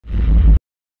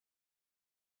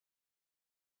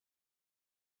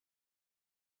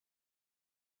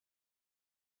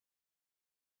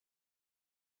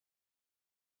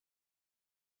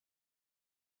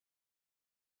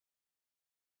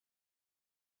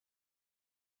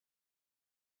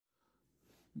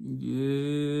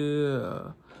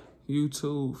Yeah,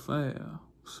 YouTube fam,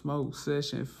 smoke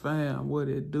session fam, what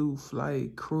it do,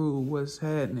 flight crew, what's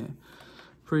happening?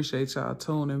 Appreciate y'all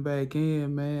tuning back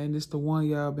in, man. It's the one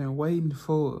y'all been waiting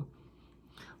for.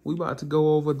 We about to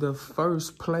go over the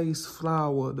first place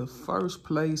flower, the first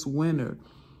place winner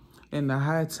in the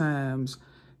High Times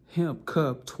Hemp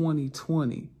Cup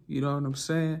 2020. You know what I'm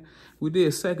saying? We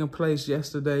did second place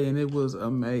yesterday and it was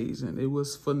amazing. It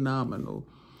was phenomenal.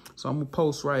 So I'm gonna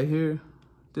post right here.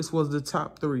 This was the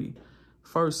top three.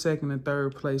 First, second, and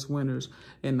third place winners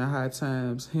in the High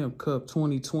Times Hemp Cup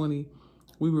 2020.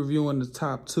 We reviewing the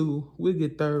top two. We'll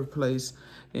get third place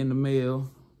in the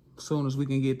mail as soon as we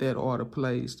can get that order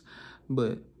placed.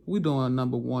 But we doing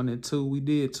number 1 and 2. We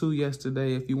did 2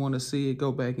 yesterday. If you want to see it,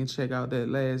 go back and check out that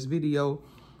last video.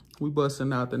 We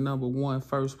busting out the number 1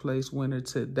 first place winner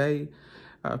today.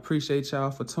 I appreciate y'all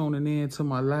for tuning in to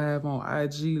my live on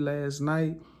IG last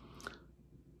night.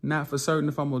 Not for certain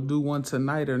if I'm going to do one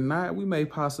tonight or not. We may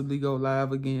possibly go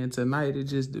live again tonight. It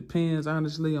just depends,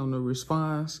 honestly, on the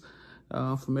response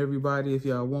from everybody. If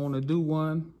y'all want to do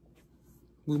one,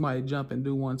 we might jump and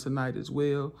do one tonight as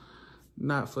well.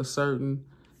 Not for certain,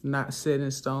 not set in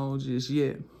stone just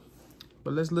yet.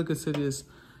 But let's look into this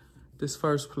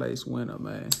first place winner,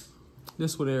 man.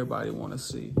 This is what everybody want to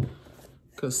see.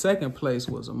 Because second place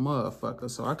was a motherfucker,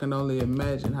 so I can only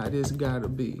imagine how this got to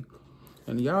be.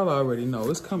 And y'all already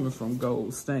know it's coming from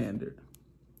Gold Standard.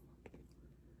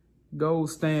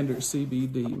 Gold Standard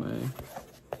CBD, man.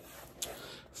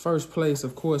 First place,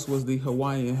 of course, was the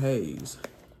Hawaiian Haze.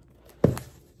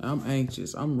 I'm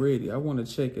anxious. I'm ready. I want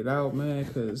to check it out, man,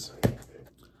 because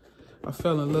I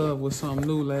fell in love with something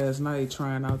new last night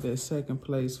trying out that second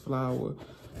place flower.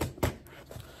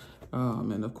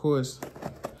 And, of course,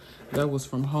 that was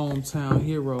from Hometown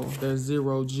Hero. Their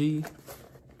 0G.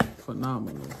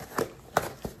 Phenomenal.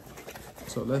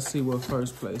 So let's see what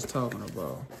first place talking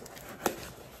about.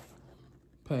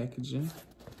 Packaging.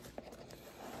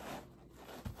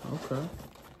 Okay.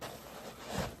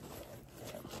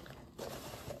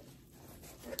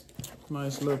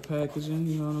 Nice little packaging,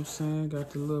 you know what I'm saying?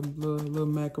 Got the little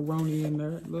macaroni in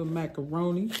there. Little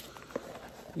macaroni,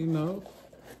 you know.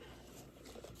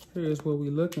 Here's what we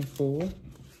looking for.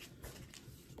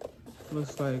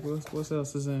 Looks like, what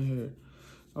else is in here?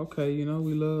 Okay, you know,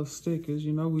 we love stickers.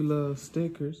 You know we love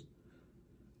stickers.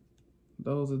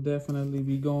 Those will definitely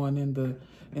be going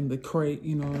in the crate,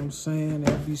 you know what I'm saying?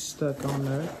 They'll be stuck on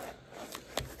there.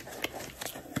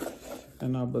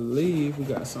 And I believe we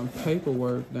got some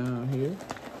paperwork down here.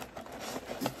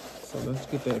 So let's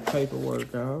get that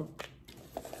paperwork out.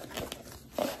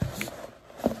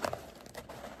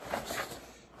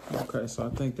 Okay, so I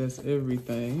think that's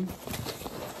everything.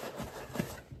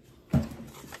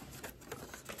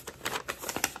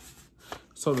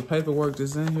 So the paperwork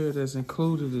that's in here that's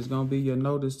included is going to be your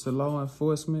notice to law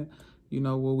enforcement. You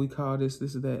know what we call this.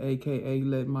 This is that AKA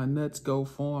let my nuts go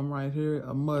form right here.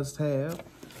 A must have.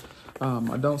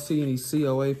 I don't see any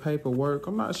COA paperwork.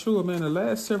 I'm not sure, man. The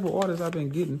last several orders I've been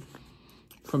getting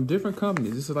from different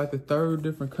companies. This is like the third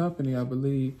different company, I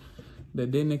believe,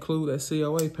 that didn't include that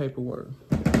COA paperwork.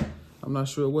 I'm not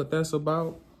sure what that's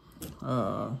about.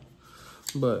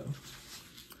 But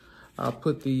I'll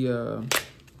put the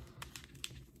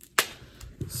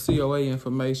COA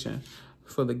information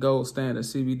for the Gold Standard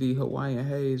CBD Hawaiian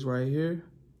Haze right here.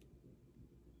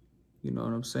 You know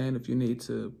what I'm saying? If you need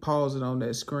to pause it on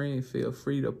that screen, feel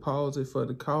free to pause it for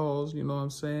the cause, you know what I'm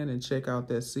saying? And check out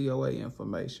that COA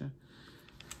information.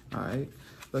 All right,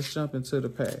 let's jump into the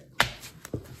pack.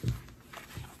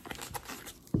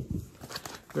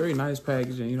 Very nice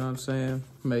packaging, you know what I'm saying?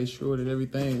 Made sure that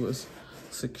everything was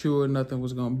secure, nothing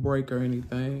was gonna break or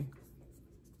anything.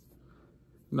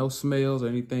 No smells or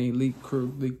anything leak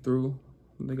through.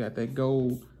 They got that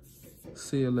gold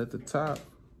seal at the top.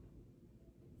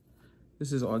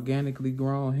 This is organically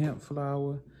grown hemp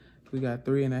flower. We got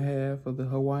 3.5 of the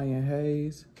Hawaiian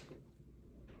Haze.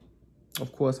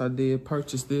 Of course, I did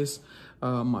purchase this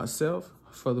myself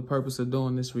for the purpose of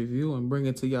doing this review and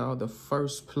bringing to y'all the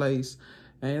first place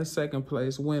and second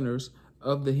place winners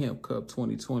of the Hemp Cup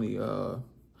 2020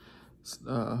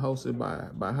 hosted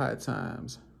by High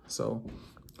Times. So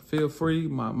feel free.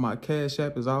 My Cash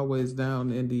App is always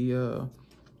down in the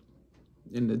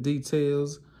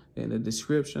details in the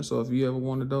description. So if you ever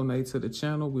want to donate to the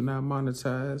channel, we're not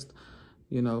monetized,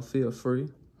 you know, feel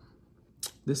free.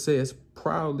 This says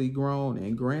proudly grown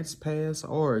in Grants Pass,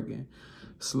 Oregon,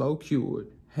 slow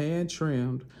cured, hand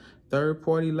trimmed,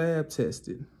 third-party lab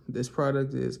tested. This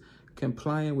product is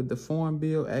compliant with the Farm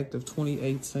Bill Act of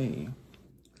 2018.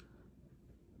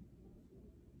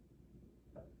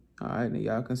 All right, and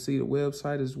y'all can see the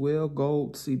website as well,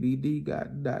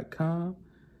 goldcbd.com.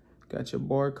 Got your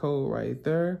barcode right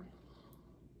there.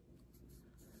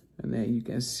 And then you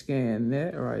can scan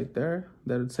that right there.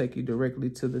 That'll take you directly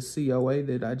to the COA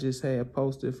that I just had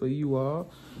posted for you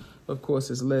all. Of course,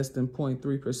 it's less than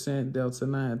 0.3%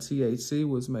 Delta-9 THC,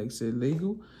 which makes it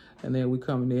legal. And then we're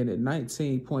coming in at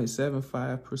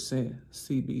 19.75%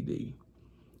 CBD.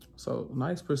 So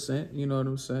nice percent, you know what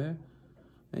I'm saying?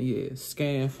 And yeah,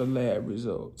 scan for lab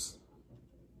results.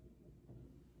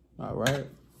 All right.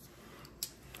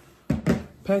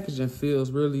 Packaging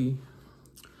feels really,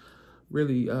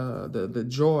 the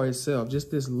jar itself,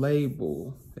 just this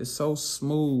label, is so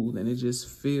smooth and it just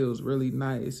feels really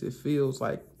nice. It feels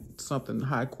like something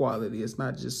high quality. It's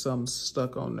not just something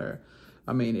stuck on there.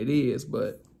 I mean, it is,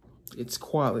 but it's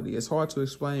quality. It's hard to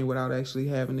explain without actually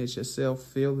having it yourself,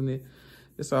 feeling it.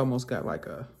 It's almost got like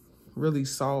a really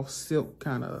soft silk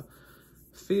kind of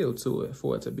feel to it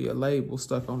for it to be a label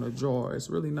stuck on a jar. It's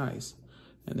really nice.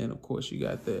 And then of course you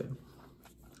got that.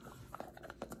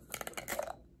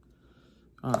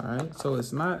 All right, so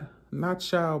it's not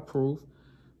child-proof,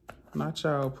 but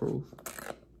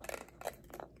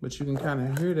you can kind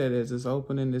of hear that as it's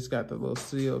opening. It's got the little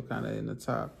seal kind of in the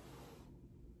top.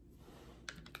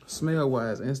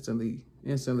 Smell-wise, instantly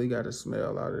got a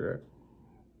smell out of there.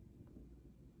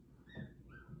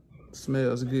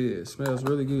 Smells good, smells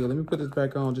really good. Let me put this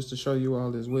back on just to show you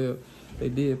all as well. They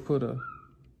did put a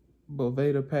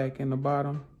Boveda pack in the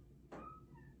bottom.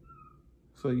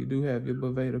 So you do have your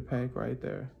Boveda pack right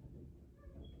there.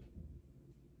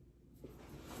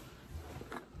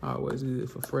 Always good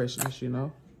for freshness, you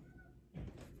know.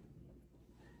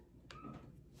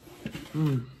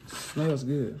 Smells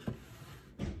good.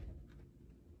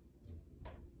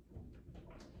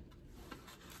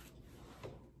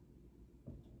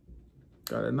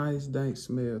 Got a nice dank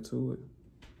smell to it.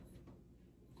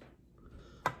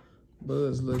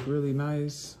 Buds look really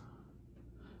nice.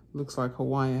 Looks like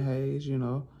Hawaiian Haze, you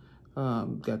know.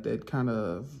 Got that kind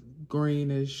of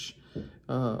greenish,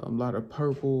 a lot of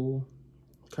purple,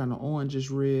 kind of orangish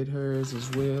red hairs as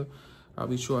well. I'll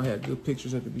be sure I had good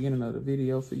pictures at the beginning of the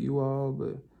video for you all,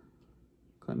 but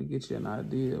kind of get you an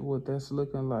idea of what that's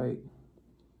looking like.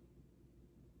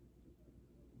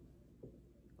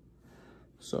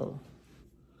 So,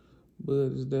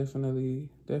 bud is definitely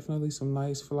some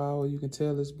nice flower. You can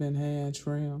tell it's been hand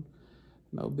trimmed.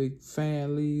 No big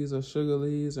fan leaves or sugar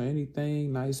leaves or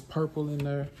anything. Nice purple in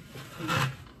there.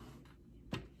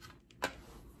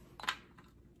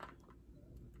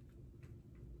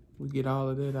 We get all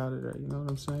of that out of there, you know what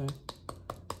I'm saying?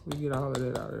 We get all of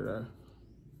that out of there.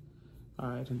 All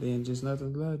right, and then just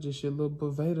nothing left, just your little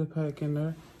Boveda pack in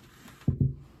there.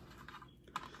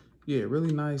 Yeah,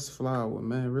 really nice flower,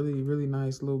 man. Really, really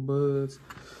nice little buds.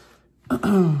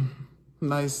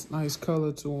 Nice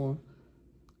color to them.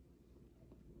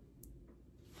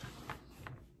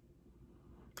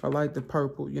 I like the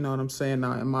purple, you know what I'm saying?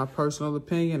 Now, in my personal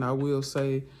opinion, I will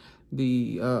say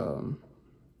the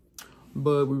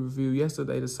bud we reviewed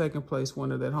yesterday, the second place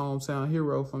winner, that Hometown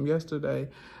Hero from yesterday,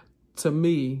 to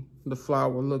me, the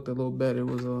flower looked a little better. It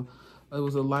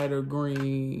was a lighter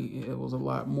green. It was a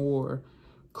lot more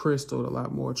crystal, a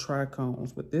lot more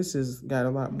trichomes, but this has got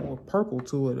a lot more purple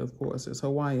to it, of course. It's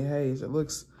Hawaiian Haze. It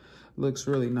looks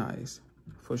really nice,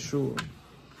 for sure.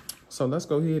 So let's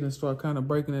go ahead and start kind of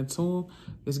breaking into them.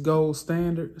 It's gold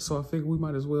standard, so I figure we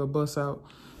might as well bust out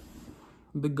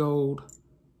the gold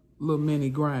little mini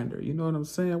grinder. You know what I'm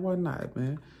saying? Why not,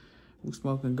 man? We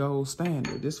smoking gold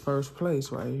standard. This first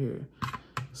place right here.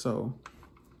 So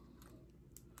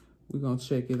we're gonna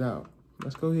check it out.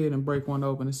 Let's go ahead and break one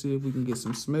open and see if we can get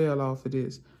some smell off of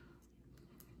this.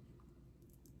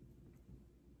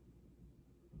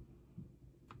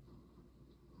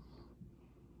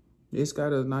 It's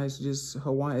got a nice, just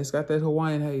Hawaiian, it's got that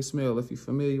Hawaiian Haze smell. If you're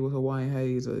familiar with Hawaiian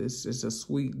Haze, it's just a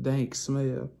sweet, dank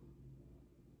smell.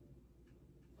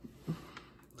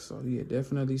 So yeah,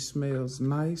 definitely smells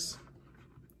nice.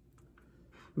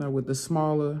 Now with the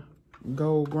smaller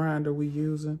gold grinder we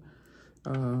using,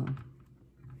 you are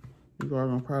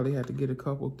gonna probably have to get a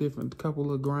couple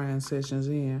of grind sessions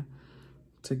in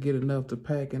to get enough to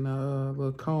pack in a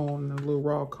little cone, a little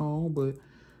raw cone, but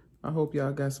I hope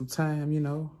y'all got some time, you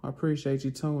know. I appreciate you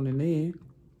tuning in,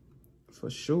 for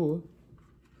sure.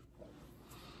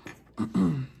 All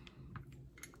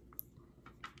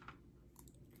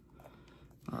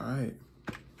right.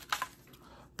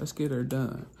 Let's get her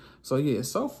done. So yeah,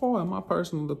 so far in my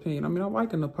personal opinion, I mean, I'm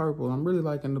liking the purple. I'm really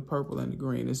liking the purple and the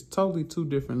green. It's totally two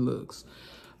different looks.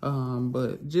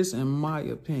 But just in my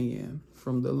opinion,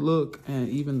 from the look and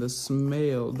even the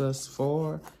smell thus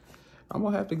far, I'm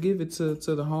gonna have to give it to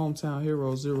the Hometown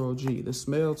Hero 0G. The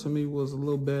smell to me was a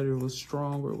little better, it was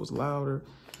stronger, it was louder,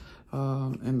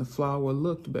 and the flower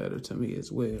looked better to me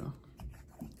as well.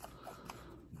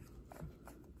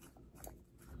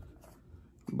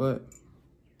 But,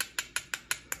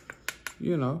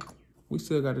 you know, we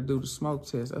still got to do the smoke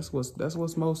test. That's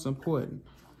what's most important.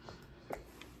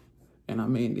 And I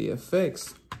mean, the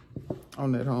effects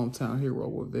on that Hometown Hero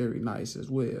were very nice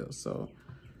as well. So,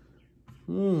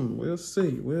 we'll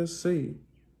see. We'll see.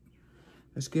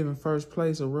 It's giving first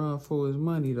place a run for his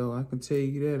money, though. I can tell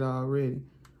you that already.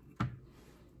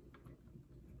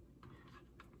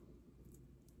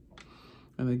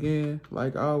 And again,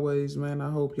 like always, man,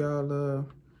 I hope y'all are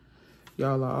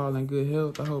all in good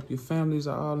health. I hope your families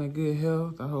are all in good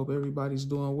health. I hope everybody's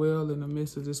doing well in the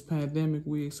midst of this pandemic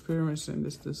we experiencing,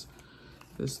 this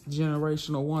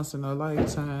generational once in a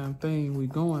lifetime thing we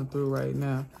going through right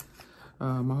now.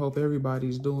 I hope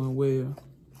everybody's doing well,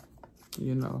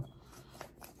 you know.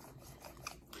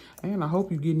 And I hope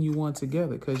you're getting you one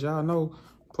together, because y'all know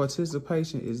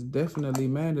participation is definitely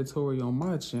mandatory on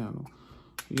my channel,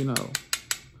 you know.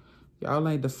 Y'all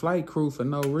ain't the flight crew for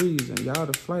no reason. Y'all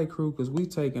the flight crew because we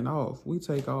taking off. We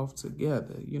take off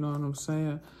together. You know what I'm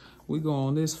saying? We go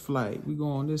on this flight. We go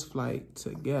on this flight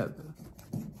together.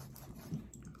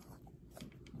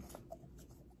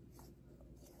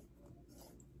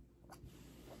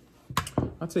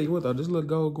 I'll tell you what, though, this little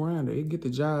gold grinder, it get the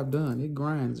job done. It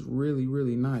grinds really,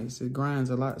 really nice. It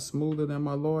grinds a lot smoother than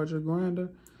my larger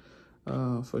grinder,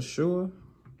 for sure.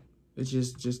 It's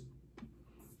just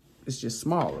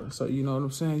smaller. So, you know what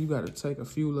I'm saying? You got to take a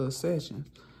few little sessions,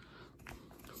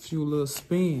 a few little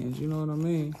spins, you know what I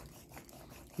mean?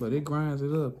 But it grinds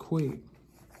it up quick.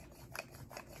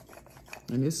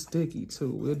 And it's sticky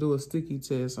too. We'll do a sticky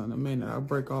test in a minute. I'll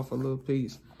break off a little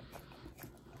piece.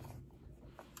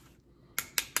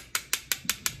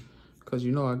 Cause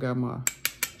you know I got my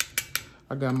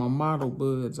model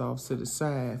buds off to the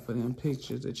side for them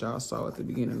pictures that y'all saw at the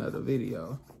beginning of the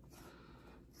video.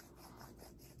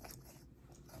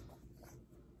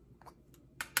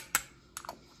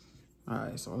 All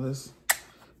right, so let's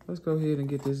go ahead and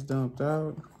get this dumped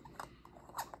out.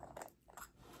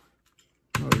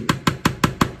 Oh yeah,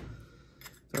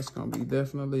 that's gonna be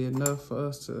definitely enough for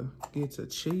us to get to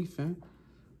chiefing.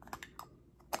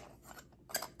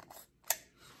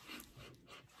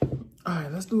 All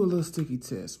right, let's do a little sticky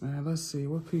test, man. Let's see,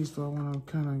 what piece do I want to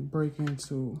kind of break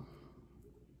into?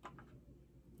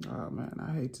 Oh man,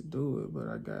 I hate to do it, but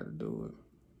I gotta do it.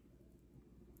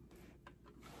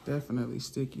 Definitely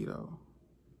sticky though.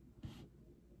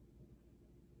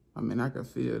 I mean, I can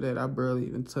feel that. I barely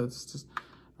even touched this.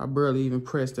 I barely even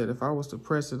pressed that. If I was to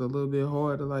press it a little bit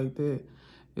harder like that,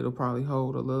 it'll probably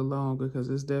hold a little longer because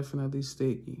it's definitely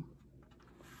sticky.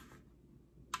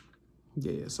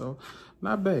 Yeah, so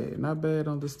not bad. Not bad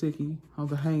on the sticky, on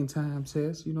the hang time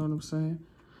test. You know what I'm saying?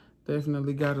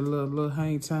 Definitely got a little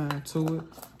hang time to it.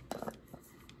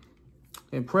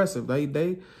 Impressive. I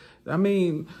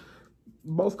mean,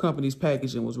 both companies'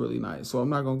 packaging was really nice, so I'm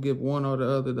not gonna give one or the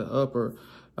other the upper.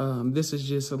 This is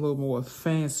just a little more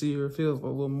fancier. It feels a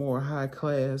little more high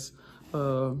class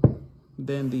than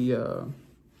the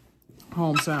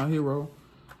Hometown Hero.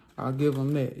 I'll give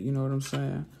them that. You know what I'm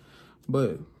saying?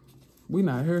 But we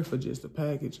not here for just the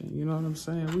packaging. You know what I'm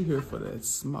saying? We here for that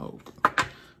smoke,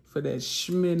 for that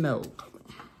schminoke.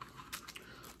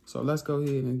 So let's go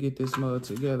ahead and get this mug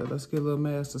together. Let's get a little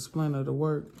Master Splinter to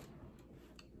work.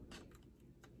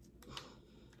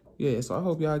 Yeah, so I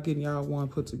hope y'all getting y'all one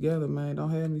put together, man. Don't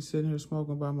have me sitting here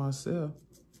smoking by myself.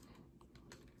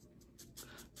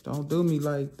 Don't do me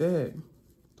like that.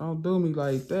 Don't do me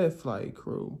like that, flight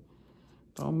crew.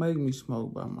 Don't make me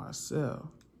smoke by myself.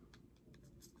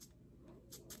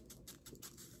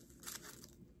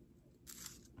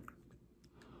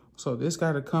 So this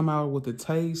got to come out with the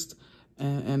taste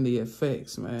and the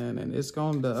effects, man. And it's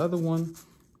going, the other one,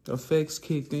 the effects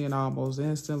kicked in almost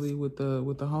instantly with the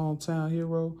Hometown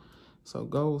Hero. So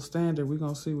gold standard, we're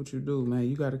going to see what you do, man.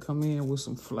 You got to come in with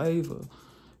some flavor.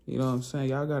 You know what I'm saying?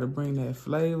 Y'all got to bring that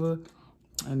flavor,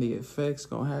 and the effects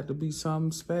going to have to be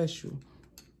something special.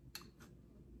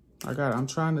 I'm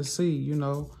trying to see, you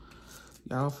know,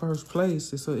 y'all first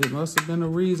place. It must have been a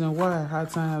reason why High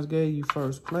Times gave you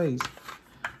first place.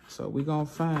 So we going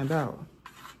to find out.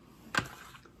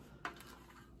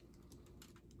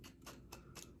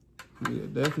 We're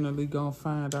definitely going to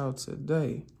find out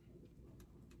today.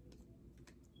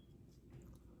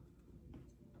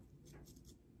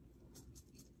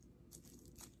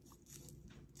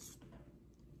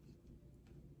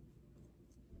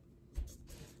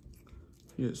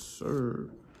 Yes, sir.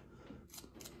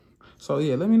 So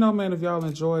yeah, let me know, man, if y'all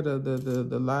enjoy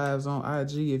the lives on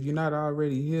IG. If you're not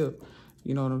already hip,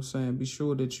 you know what I'm saying, be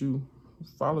sure that you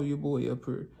follow your boy up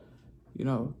here. You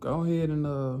know, go ahead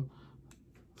and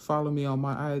follow me on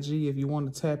my IG if you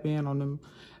want to tap in on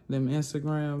them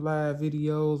Instagram live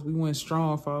videos. We went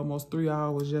strong for almost 3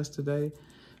 hours yesterday.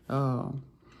 Had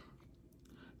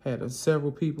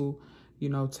several people, you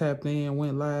know, tapped in,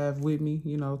 went live with me,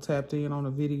 you know, tapped in on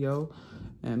the video.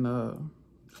 And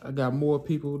I got more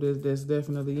people that's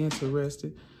definitely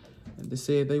interested. And they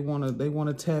said they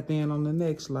wanna tap in on the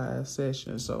next live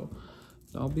session. So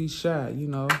don't be shy, you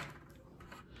know.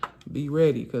 Be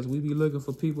ready, because we be looking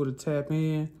for people to tap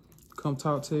in, come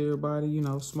talk to everybody, you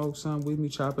know, smoke something with me,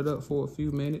 chop it up for a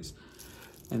few minutes,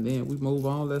 and then we move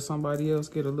on, let somebody else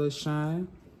get a little shine,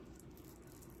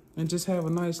 and just have a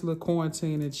nice little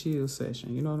quarantine and chill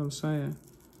session, you know what I'm saying?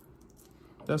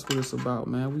 That's what it's about,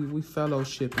 man. We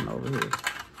fellowshipping over here.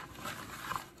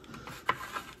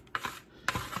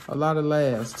 A lot of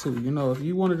laughs, too. You know, if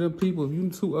you one of them people, if you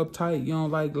too uptight, you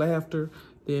don't like laughter,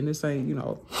 then this ain't, you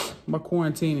know, my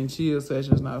quarantine and chill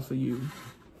session is not for you.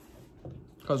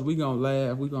 Because we going to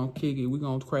laugh, we going to kick it, we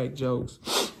going to crack jokes,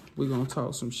 we going to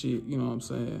talk some shit, you know what I'm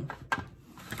saying?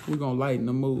 We going to lighten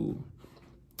the mood.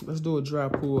 Let's do a dry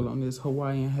pull on this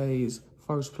Hawaiian Haze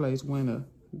first place winner,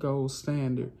 gold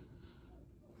standard.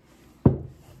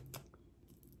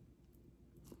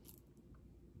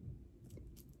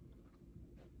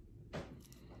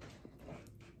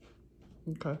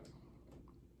 Okay.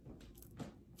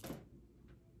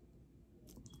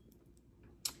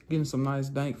 Getting some nice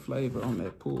dank flavor on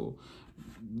that pull.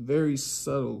 Very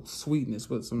subtle sweetness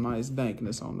with some nice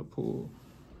dankness on the pull.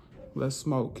 Let's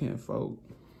smoke, kinfolk.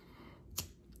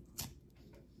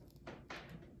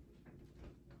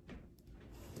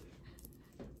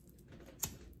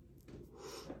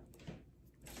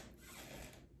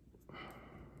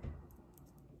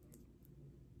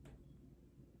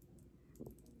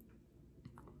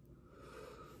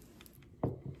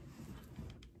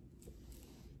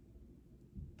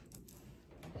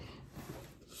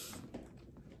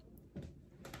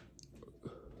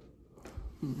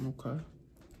 Okay.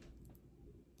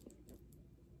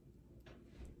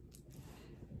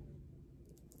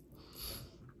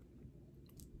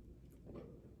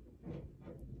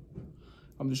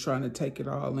 I'm just trying to take it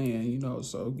all in, you know,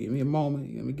 so give me a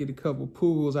moment. Let me get a couple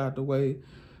pulls out the way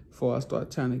before I start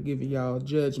trying to give y'all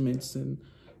judgments and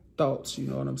thoughts, you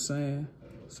know what I'm saying?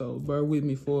 So bear with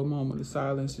me for a moment of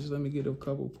silence. Just let me get a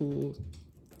couple pulls.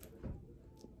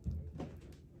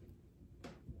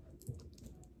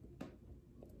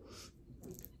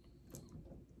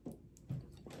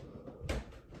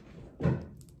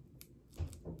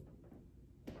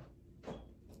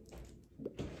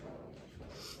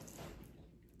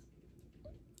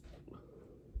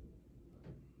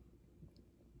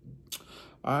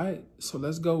 All right, so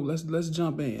let's go. Let's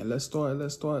jump in. Let's start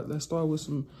with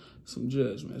some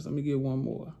judgments. Let me get one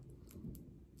more.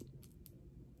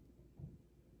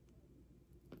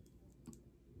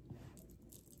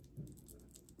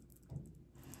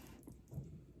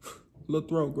 Little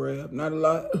throat grab, not a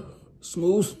lot.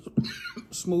 Smooth.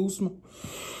 Smooth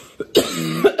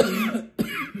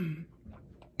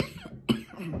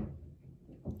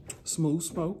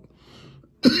smoke.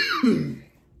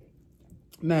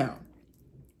 Now,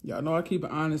 y'all know I keep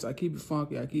it honest, I keep it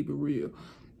funky, I keep it real.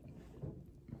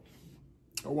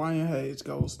 Hawaiian Haze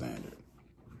gold standard.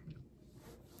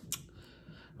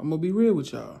 I'm gonna be real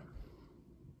with y'all.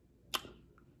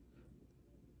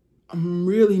 I'm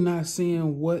really not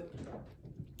seeing what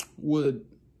would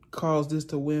cause this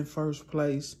to win first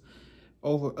place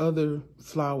over other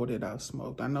flower that I've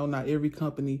smoked. I know not every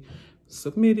company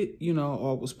submitted, you know,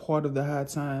 or was part of the High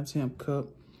Times Hemp Cup,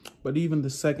 but even the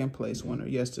second place winner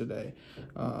yesterday,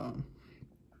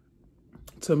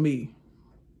 to me,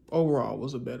 overall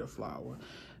was a better flower.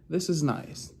 This is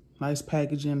nice. Nice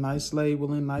packaging, nice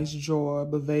labeling, nice jar,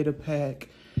 Boveda pack,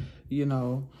 you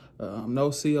know,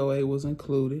 no COA was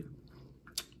included.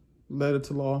 Letter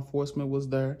to law enforcement was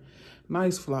there.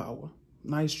 Nice flower,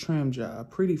 nice trim job,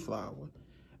 pretty flower.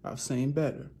 I've seen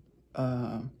better.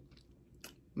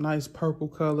 Nice purple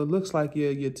color. Looks like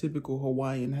your typical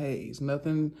Hawaiian Haze.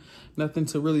 Nothing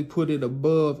to really put it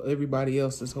above everybody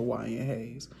else's Hawaiian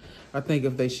Haze. I think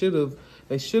if they should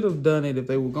have done it, if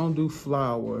they were gonna do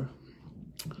flower,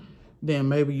 then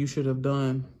maybe you should have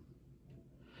done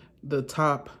the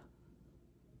top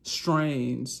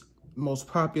strains, most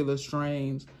popular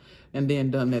strains, and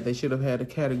then done that. They should have had a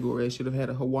category. They should have had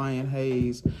a Hawaiian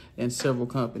Haze and several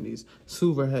companies.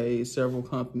 Suva Haze, several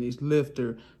companies.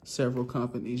 Lifter, several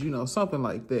companies. You know, something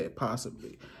like that,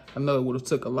 possibly. I know it would have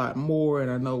took a lot more,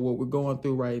 and I know what we're going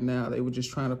through right now. They were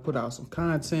just trying to put out some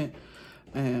content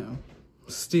and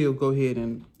still go ahead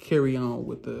and carry on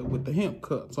with the hemp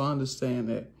cup. So I understand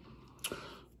that.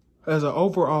 As an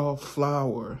overall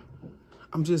flower,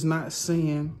 I'm just not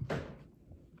seeing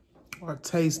or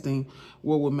tasting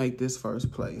what would make this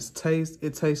first place.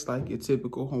 It tastes like your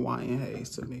typical Hawaiian Haze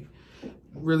to me.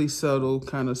 Really subtle,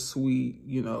 kind of sweet,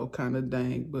 you know, kind of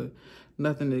dank, but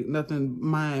nothing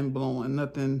mind-blowing,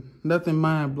 nothing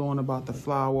mind-blowing about the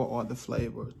flower or the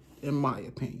flavor, in my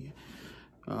opinion.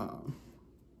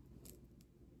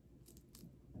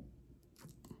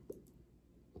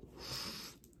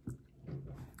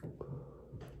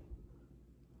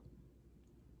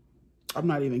 I'm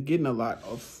not even getting a lot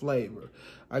of flavor.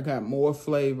 I got more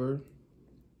flavor,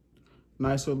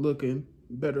 nicer looking,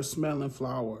 better smelling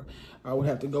flower. I would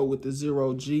have to go with the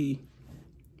 0G,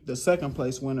 the second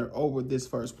place winner, over this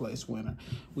first place winner.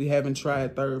 We haven't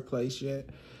tried third place yet.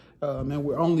 And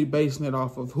we're only basing it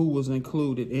off of who was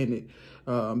included in it.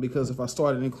 Because if I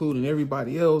started including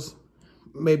everybody else,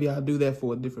 maybe I'll do that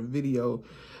for a different video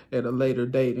at a later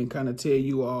date and kind of tell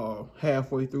you all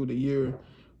halfway through the year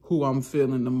who I'm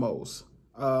feeling the most.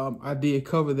 I did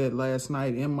cover that last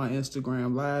night in my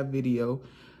Instagram live video,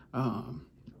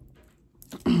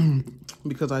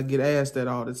 because I get asked that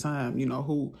all the time, you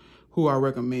know, who I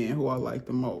recommend, who I like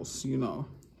the most, you know.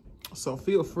 So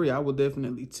feel free, I will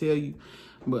definitely tell you,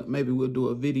 but maybe we'll do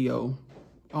a video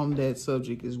on that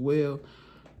subject as well.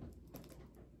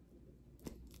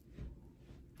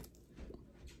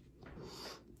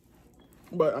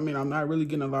 But I mean, I'm not really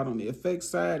getting a lot on the effects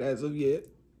side as of yet.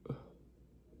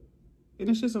 And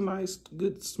it's just a nice,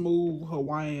 good, smooth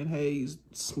Hawaiian Haze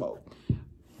smoke.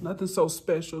 Nothing so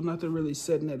special, nothing really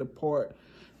setting it apart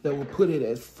that will put it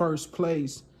at first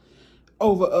place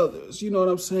over others. You know what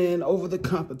I'm saying? Over the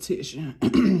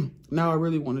competition. Now I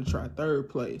really want to try third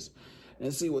place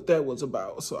and see what that was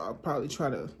about. So I'll probably try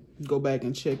to go back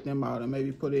and check them out and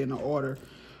maybe put it in an order.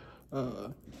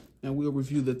 And we'll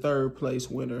review the third place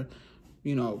winner.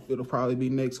 You know, it'll probably be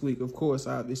next week. Of course,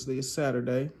 obviously, it's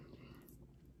Saturday.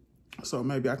 So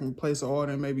maybe I can place an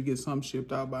order and maybe get some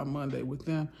shipped out by Monday with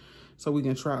them so we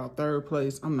can try out third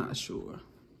place. I'm not sure.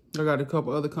 I got a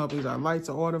couple other companies I'd like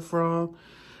to order from,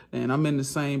 and I'm in the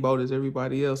same boat as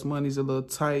everybody else. Money's a little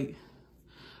tight.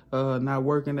 Not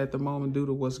working at the moment due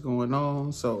to what's going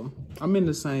on. So I'm in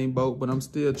the same boat, but I'm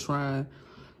still trying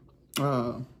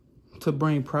to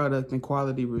bring product and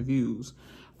quality reviews.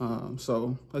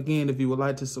 So again, if you would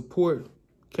like to support,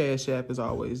 Cash App is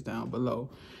always down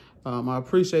below. I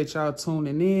appreciate y'all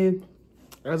tuning in.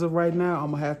 As of right now,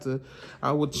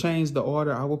 I will change the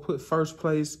order. I will put first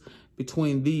place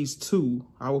between these two.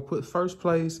 I will put first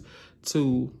place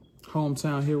to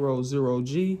Hometown Hero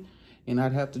 0G, and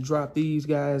I'd have to drop these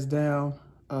guys down.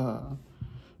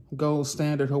 Gold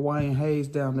Standard Hawaiian Haze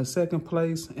down to second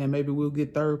place, and maybe we'll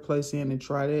get third place in and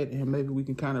try that, and maybe we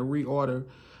can kind of reorder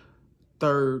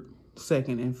third,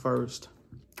 second, and first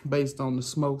based on the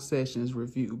Smoke Sessions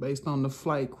review, based on the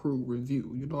Flight Crew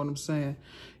review. You know what I'm saying?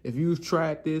 If you've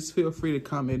tried this, feel free to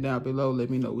comment down below. Let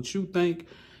me know what you think.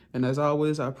 And as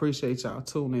always, I appreciate y'all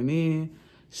tuning in.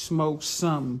 Smoke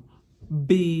something,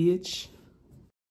 bitch.